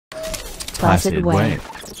PlacidWay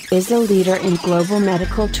is a leader in global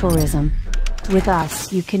medical tourism. With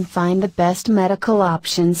us you can find the best medical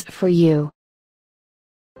options for you.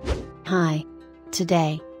 Hi.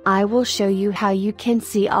 Today, I will show you how you can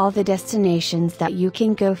see all the destinations that you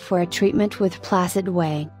can go for a treatment with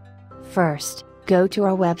PlacidWay. First, go to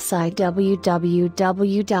our website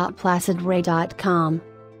www.placidway.com.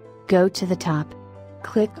 Go to the top.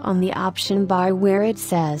 Click on the option bar where it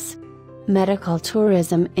says Medical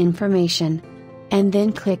Tourism Information. And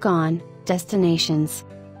then click on Destinations.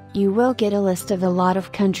 You will get a list of a lot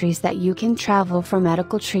of countries that you can travel for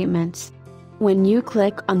medical treatments. When you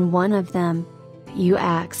click on one of them, you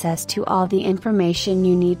access to all the information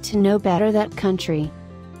you need to know better that country.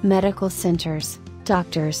 Medical centers,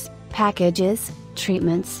 doctors, packages,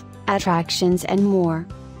 treatments, attractions and more.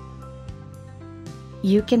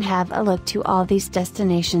 You can have a look to all these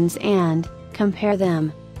destinations and compare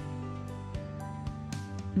them.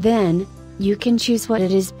 Then, you can choose what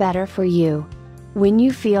it is better for you. When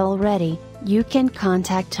you feel ready, you can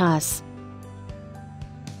contact us.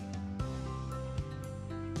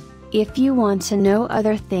 If you want to know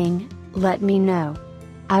other thing, let me know.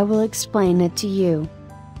 I will explain it to you.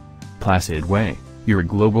 PlacidWay, your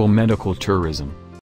global medical tourism.